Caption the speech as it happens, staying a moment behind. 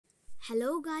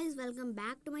Hello guys, welcome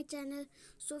back to my channel.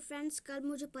 So friends, कल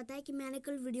मुझे पता है कि मैंने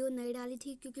कल वीडियो नहीं डाली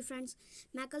थी क्योंकि फ्रेंड्स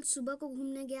मैं कल सुबह को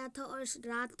घूमने गया था और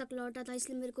रात तक लौटा था,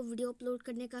 इसलिए मेरे को वीडियो अपलोड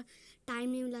करने का टाइम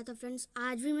नहीं मिला था। फ्रेंड्स,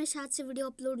 आज भी मैं शायद से वीडियो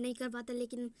अपलोड नहीं कर पाता,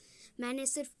 लेकिन मैंने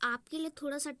सिर्फ आपके लिए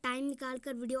थोड़ा सा टाइम निकाल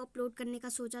कर वीडियो अपलोड करने का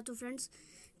सोचा। तो फ्रेंड्स,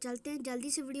 चलते हैं,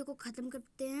 जल्दी से वीडियो को ख़त्म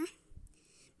करते हैं।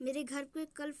 मेरे घर पे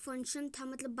कल फंक्शन था,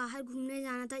 मतलब बाहर घूमने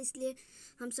जाना था, इसलिए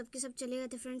हम सबके सब चले गए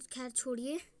थे। फ्रेंड्स, खैर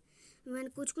छोड़िए, मैंने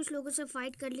कुछ लोगों से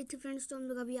फ़ाइट कर ली थी। फ्रेंड्स, तो हम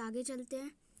लोग अभी आगे चलते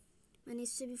हैं। मैंने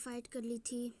इससे भी फ़ाइट कर ली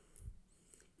थी,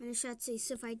 मैंने शायद से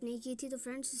इससे फ़ाइट नहीं की थी। तो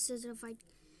फ्रेंड्स, इससे ज़रा फाइट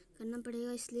करना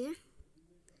पड़ेगा, इसलिए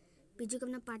पीजी को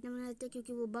अपना पार्टनर बना लेते हैं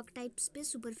क्योंकि वो बग टाइप्स पे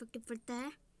सुपर इफेक्टिव पड़ता है।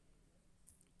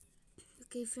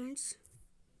 ओके फ्रेंड्स,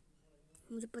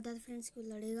 मुझे पता था फ्रेंड्स कि वो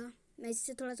लड़ेगा, मैं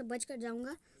इससे थोड़ा सा बच कर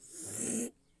जाऊँगा।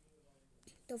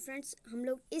 तो फ्रेंड्स, हम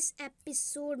लोग इस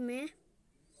एपिसोड में,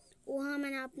 हाँ,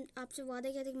 मैंने आपसे वादा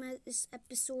किया था कि मैं इस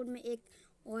एपिसोड में एक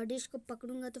ऑडिश को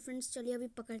पकड़ूंगा। तो फ्रेंड्स, चलिए अभी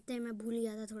पकड़ते हैं। मैं भूल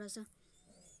गया था थोड़ा सा।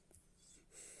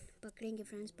 पकड़ेंगे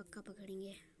फ्रेंड्स, पक्का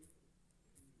पकड़ेंगे।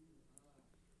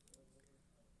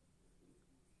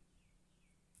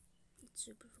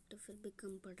 सुपर इफेक्टिव फिर भी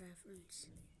कम पड़ रहा है फ्रेंड्स।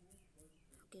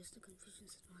 ओके, उसने कंफ्यूजन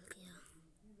इस्तेमाल किया।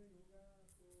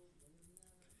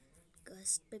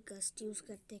 गस्ट पे गस्ट यूज़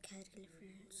करते हैं खैर के लिए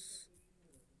फ्रेंड्स।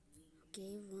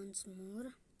 ओके, वंस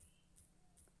मोर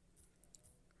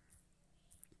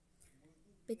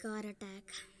बेकार अटैक।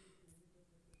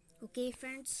 ओके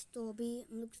फ्रेंड्स, तो अभी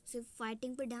हम लोग सिर्फ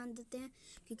फाइटिंग पे ध्यान देते हैं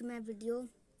क्योंकि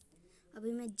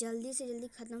मैं जल्दी से जल्दी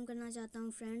ख़त्म करना चाहता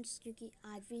हूँ फ्रेंड्स, क्योंकि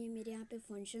आज भी मेरे यहाँ पे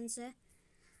फंक्शंस है।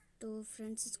 तो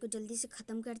फ्रेंड्स, इसको जल्दी से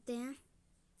ख़त्म करते हैं।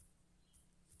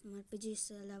 हमारे पे जी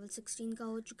लेवल 16 का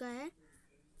हो चुका है।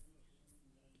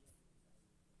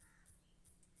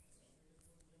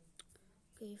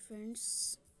 ओके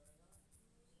फ्रेंड्स,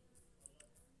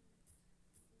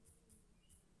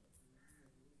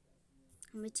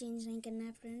 हमें चेंज नहीं करना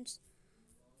है फ्रेंड्स।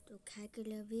 तो खैर के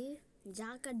लिए अभी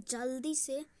जाकर जल्दी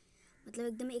से, मतलब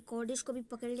एकदम एक ऑडिश को भी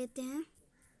पकड़ लेते हैं।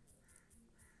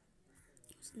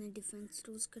 उसने डिफेंस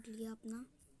लूज कर लिया अपना।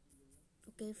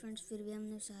 ओके फ्रेंड्स, फिर भी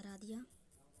हमने उसे हरा दिया।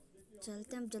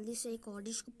 चलते हैं, हम जल्दी से एक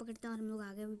ऑडिश को पकड़ते हैं और हम लोग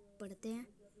आगे भी बढ़ते हैं।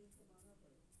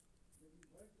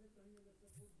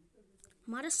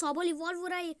 हमारा सॉबल इवॉल्व हो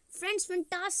रहा है friends,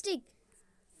 fantastic.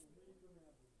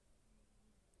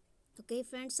 Okay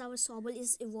friends, our सॉबल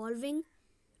is evolving.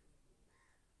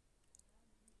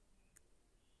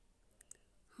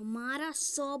 हमारा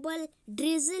सॉबल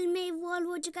ड्रिजल में इवॉल्व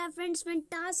हो चुका है फ्रेंड्स,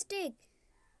 फैंटास्टिक।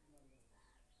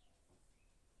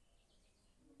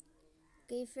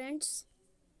 ओके फ्रेंड्स,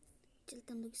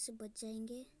 चलते हम लोग इससे बच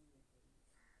जाएंगे।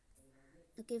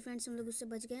 ओके फ्रेंड्स, हम लोग उससे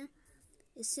बच गए।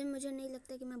 इससे मुझे नहीं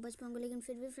लगता कि मैं बच पाऊंगा, लेकिन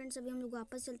फिर भी फ्रेंड्स अभी हम लोग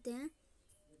वापस चलते हैं।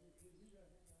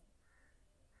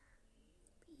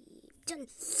 चल,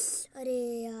 अरे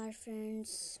यार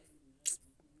फ्रेंड्स,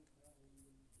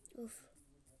 उफ,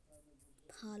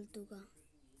 फालतू का।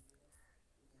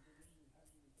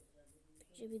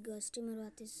 मुझे भी गस्टी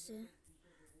मरवाते इससे।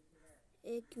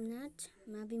 एक मिनट,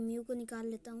 मैं अभी म्यू को निकाल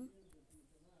लेता हूँ।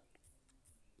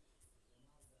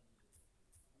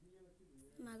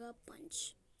 मेगा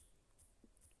पंच।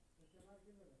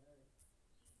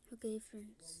 ओके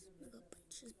फ्रेंड्स, मेगा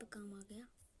पंच इस पे काम आ गया।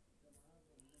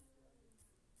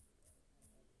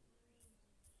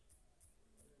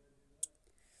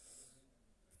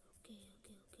 Okay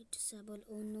okay okay, disable.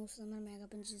 Oh no, summer mega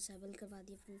पंच डिसेबल करवा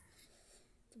दिया फ्रेंड।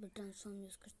 तो ट्रांसफॉर्म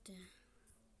यूज़ करते हैं।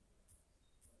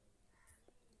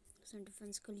 उसने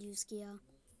डिफेंस को यूज़ किया।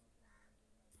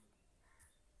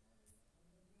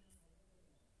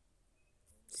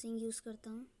 सिंग यूज़ करता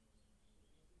हूँ।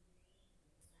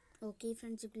 ओके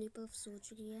फ्रेंड्स, जिगलीपफ सो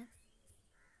चुकी है।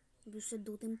 अभी उससे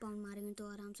 2-3 पाउंड मारेंगे तो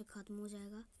आराम से ख़त्म हो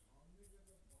जाएगा।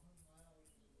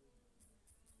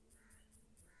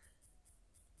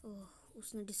 ओह,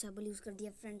 उसने डिसेबल यूज़ कर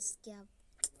दिया फ्रेंड्स, क्या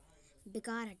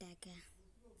बेकार अटैक है।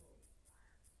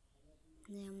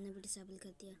 नहीं, हमने भी डिसेबल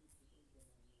कर दिया।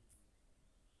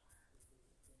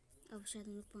 अब शायद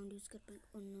हम लोग पाउंड यूज़ कर पाए।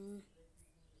 ओह नो,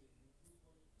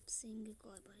 सिंग एक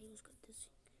और बार यूज़ करते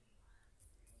सिंग।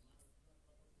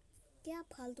 क्या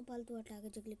फालतू फालतू अटैक है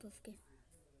जिगलीपफ के।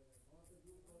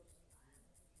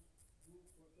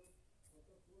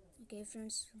 ओके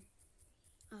फ्रेंड्स,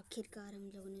 आखिरकार हम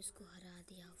लोगों ने इसको हरा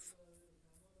दिया।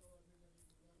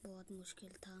 बहुत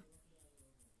मुश्किल था।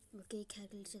 ओके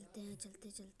खैर, चलते हैं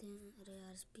चलते हैं। अरे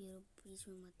यार, स्पीरो बीच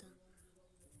में मत आ।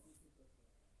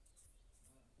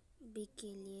 बिग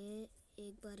के लिए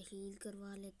एक बार हील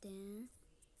करवा लेते हैं,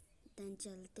 देन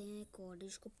चलते हैं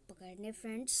कॉडिश को पकड़ने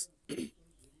फ्रेंड्स।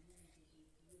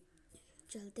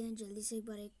 चलते हैं जल्दी से, एक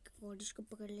बार एक कॉडिश को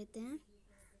पकड़ लेते हैं।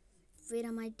 फिर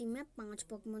हमारी टीम में 5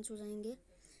 पोकेमॉन्स हो जाएंगे।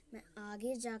 मैं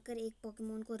आगे जाकर एक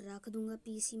पोकेमॉन को रख दूंगा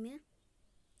पीसी में।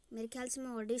 मेरे ख्याल से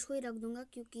मैं ऑडिश को ही रख दूंगा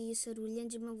क्योंकि सेरुलियन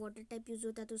जिम में वाटर टाइप यूज़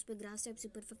होता है तो उस पर ग्रास टाइप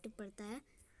सुपर इफेक्टिव पड़ता है।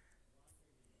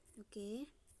 ओके,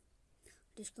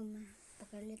 इसको मैं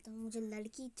पकड़ लेता हूँ। मुझे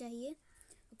लड़की चाहिए।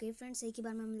 ओके फ्रेंड्स, एक ही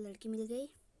बार में हमें लड़की मिल गई।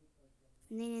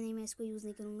 नहीं नहीं नहीं, मैं इसको यूज़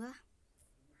नहीं करूँगा।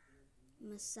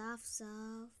 मैं साफ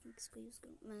इसको यूज़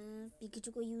करूँ। मैं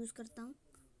पिकाचू को यूज़ करता हूँ।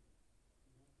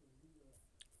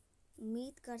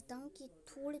 उम्मीद करता हूँ कि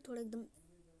थोड़े एकदम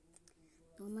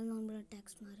नॉर्मल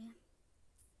अटैक्स मारे।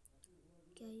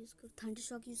 क्या यूज़ कर, थंडर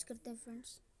शॉक यूज़ करते हैं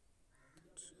फ्रेंड्स।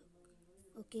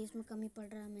 ओके, इसमें कमी पड़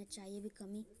रहा है, हमें चाहिए भी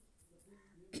कमी।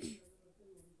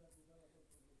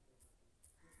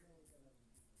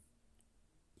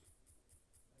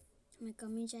 हमें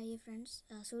कमी चाहिए फ्रेंड्स।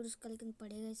 एसिड उसका लेकिन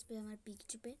पड़ेगा इस पे, हमारे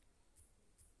पिकाचू पे।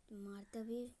 मारता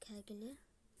भी खैर के लिए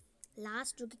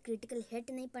लास्ट, जो कि क्रिटिकल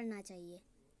हिट नहीं पड़ना चाहिए।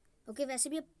 ओके, वैसे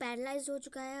भी अब पैरालाइज हो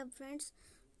चुका है अब फ्रेंड्स,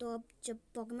 तो अब जब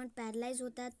पोकेमॉन पैरालाइज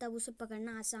होता है तब उसे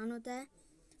पकड़ना आसान होता है।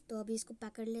 तो अभी इसको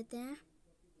पकड़ लेते हैं।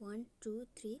 1 2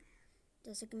 3,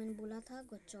 जैसे कि मैंने बोला था,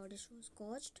 ऑडिश वाज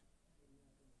कॉज्ड।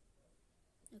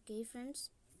 ओके फ्रेंड्स,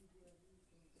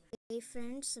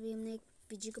 अभी हमने एक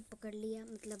पीजी को पकड़ लिया,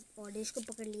 मतलब ऑडिश को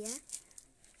पकड़ लिया है।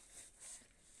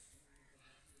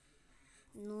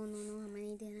 नो नो नो, हमें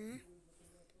नहीं देना है।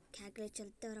 खैर के लिए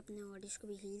चलते हैं और अपने ऑडिश को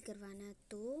भी हील करवाना है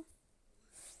तो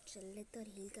चल लेते और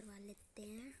हील करवा लेते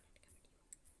हैं।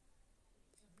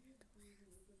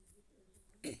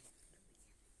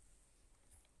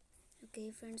 ओके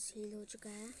फ्रेंड्स, हील हो चुका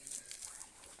है।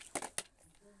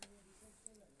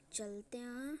 चलते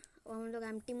हैं और हम लोग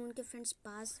एम्प्टी मून के फ्रेंड्स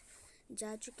पास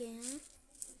जा चुके हैं।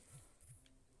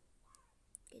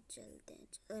 कि चलते हैं।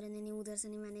 अरे नहीं, उधर से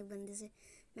नहीं, मैं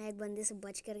एक बंदे से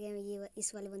बच कर गया। ये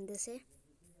इस वाले बंदे से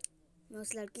मैं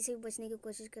उस लड़की से भी बचने की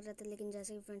कोशिश कर रहा था, लेकिन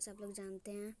जैसे कि फ्रेंड्स आप लोग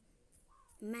जानते हैं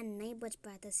मैं नहीं बच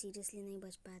पाया था, सीरियसली नहीं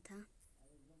बच पाया था।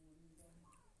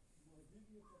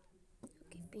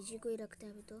 ओके, पीजी को ही रखते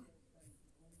हैं अभी तो,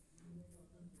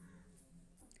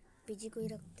 पीजी को ही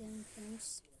रखते हैं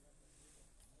फ्रेंड्स।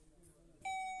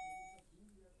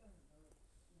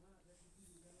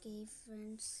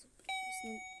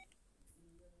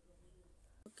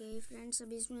 ओके फ्रेंड्स,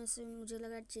 अभी इसमें से मुझे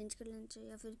लगा चेंज कर लेना चाहिए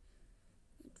या फिर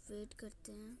वेट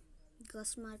करते हैं,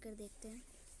 गस्ट मार कर देखते हैं।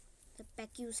 जब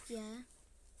पैक यूज़ किया है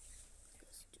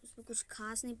उसमें कुछ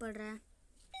खास नहीं पड़ रहा है।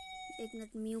 एक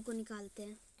मिनट, म्यू को निकालते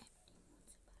हैं।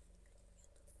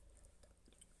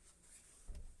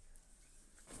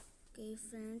 ओके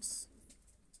फ्रेंड्स,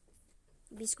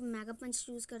 अभी इसको मेगा पंच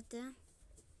यूज़ करते हैं।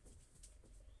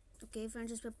 ओके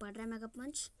फ्रेंड्स, इस पर पड़ रहा है मेगा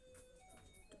पंच,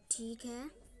 तो ठीक है।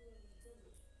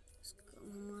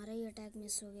 हमारा ही अटैक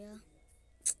मिस हो गया,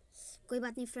 कोई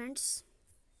बात नहीं फ्रेंड्स।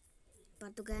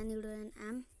 पर तो गया Nido and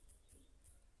M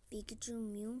Pikachu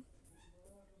mu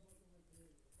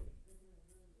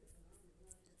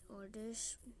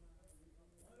ऑडिश।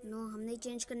 No, हम नहीं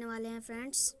चेंज करने वाले हैं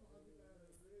friends.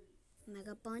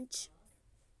 Mega punch.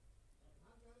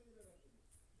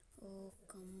 Oh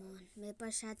come on, मेरे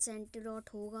पास शायद से एंटीडोट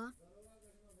होगा।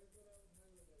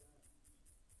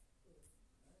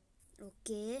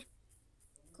 ओके,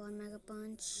 कौन मेगा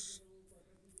पंच।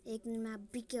 एक मिनट, मैं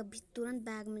अभी के अभी तुरंत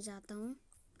बैग में जाता हूँ।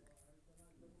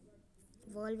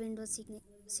 वॉल विंडो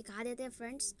सिखा देते हैं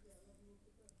फ्रेंड्स।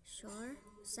 श्योर,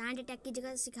 सैंड अटैक की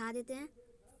जगह सिखा देते हैं।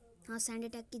 हाँ, सैंड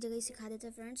अटैक की जगह ही सिखा देते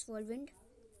हैं फ्रेंड्स, वॉल विंड।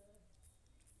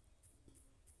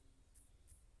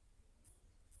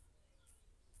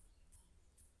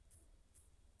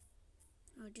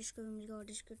 ऑडिश को भी मिल गया,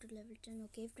 ऑडिश को तो लेवल 10।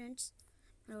 ओके फ्रेंड्स,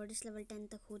 मेरा ऑडिश लेवल 10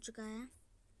 तक हो चुका है।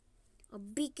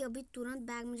 अभी के अभी तुरंत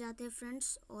बैग में जाते हैं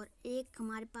फ्रेंड्स। और एक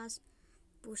हमारे पास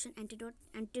पोशन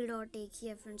एंटीडोट एक ही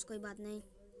है फ्रेंड्स, कोई बात नहीं,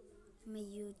 हमें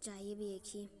यू चाहिए भी एक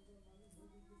ही।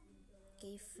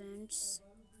 ओके फ्रेंड्स,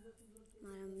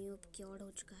 हमारा म्यू अब क्योर्ड हो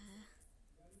चुका है।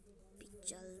 अभी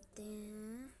चलते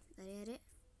हैं। अरे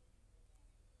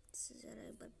ज़रा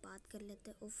एक बार बात कर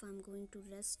लेते हैं। ओफ, I am going to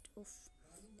rest. Of,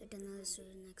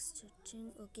 next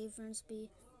switching. Okay friends, भी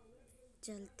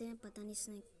चलते हैं। पता नहीं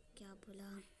इसने क्या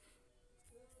बोला,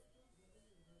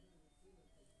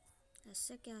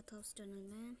 ऐसा क्या था उस टनल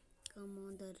में। Come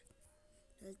on the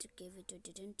to give it,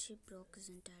 didn't he? Brock is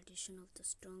entire edition of the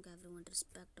strong, everyone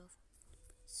respect of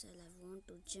Cell. I want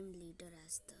to gym leader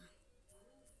as the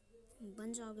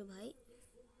बन जाओगे भाई।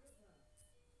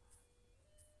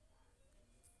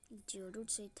 जियोडूड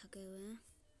से थके हुए हैं।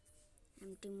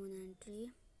 Empty moon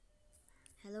entry.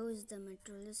 Hello, is the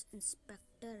मेट्रोलिस्ट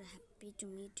inspector, happy to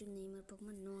meet you. Name और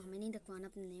Pokemon. No, हमें नहीं रखवाना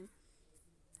अपने नेम।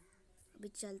 अभी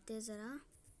चलते ज़रा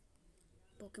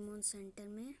पोकेमॉन सेंटर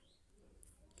में।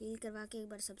 हील करवा के एक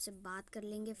बार सबसे बात कर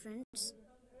लेंगे फ्रेंड्स।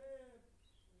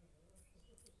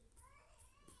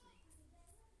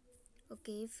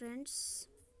 ओके फ्रेंड्स,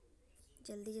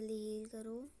 जल्दी जल्दी हील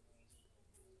करो।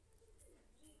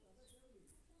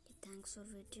 Thanks for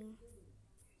waiting.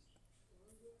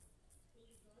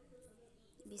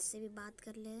 इससे भी बात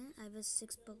कर ले। I was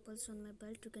 6 पॉकबॉल्स on my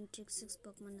belt, you can take 6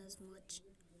 पॉकमॉन as much.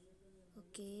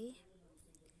 Okay,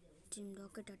 team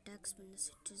rocket attacks when the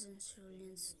citizens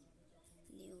रूलियंस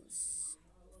news.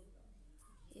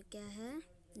 ये क्या है?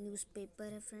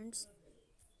 न्यूज़पेपर है friends.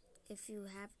 If you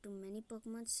have to many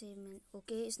पॉकमॉन save man.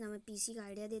 Okay, इसने हमें पीसी का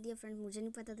आइडिया दे दिया फ्रेंड्स। मुझे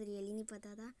नहीं पता था, रियली नहीं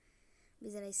पता था। भी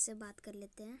ज़रा इससे बात कर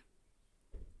लेते हैं।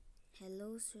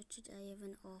 Hello switch, I have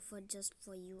an offer just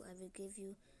for you. I will give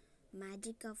you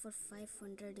Magikarp for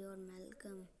 500 your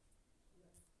welcome.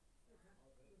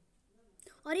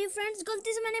 और ये फ्रेंड्स,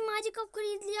 गलती से मैंने Magikarp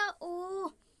खरीद लिया।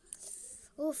 ओह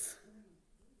उफ,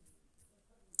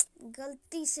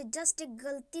 गलती से, जस्ट एक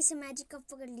गलती से Magikarp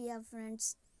पकड़ लिया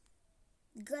फ्रेंड्स।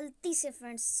 गलती से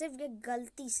फ्रेंड्स, सिर्फ एक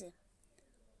गलती से।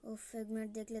 उफ, एक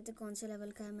मिनट देख लेते कौन से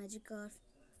लेवल का है Magikarp।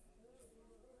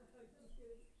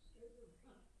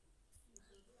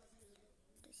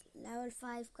 लेवल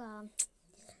 5 का।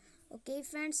 ओके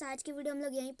फ्रेंड्स, आज की वीडियो हम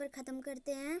लोग यहीं पर ख़त्म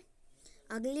करते हैं।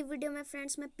 अगली वीडियो में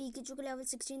फ्रेंड्स मैं पीकाचू को लेवल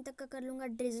 16 तक का कर लूँगा,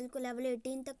 ड्रिजल को लेवल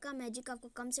 18 तक का, मैजिकार्प को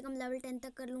कम से कम लेवल 10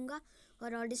 तक कर लूँगा,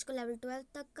 और ऑडिश को लेवल 12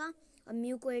 तक का, और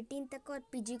म्यू को 18 तक का, और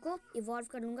पीजी को इवॉल्व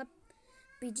कर लूँगा।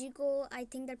 पीजी को आई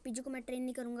थिंक दैट पीजी को मैं ट्रेन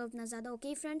नहीं करूँगा उतना ज़्यादा।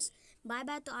 Okay friends, bye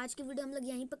bye. तो आज की वीडियो हम लोग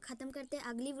यहीं पर ख़त्म करते हैं।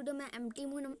 अगली वीडियो में एम्प्टी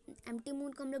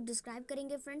मून को हम लोग डिस्क्राइब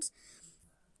करेंगे फ्रेंड्स।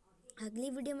 अगली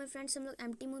वीडियो में फ्रेंड्स हम लोग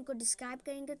एम्प्टी मून को डिस्क्राइब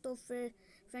करेंगे। तो फिर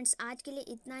फ्रेंड्स आज के लिए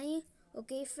इतना ही।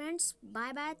 Okay friends, bye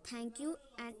bye, thank you,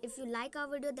 and if you like our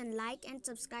video then like and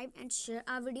subscribe and share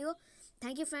our video.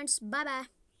 Thank you friends, bye bye.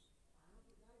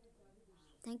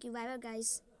 Thank you, bye bye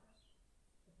guys.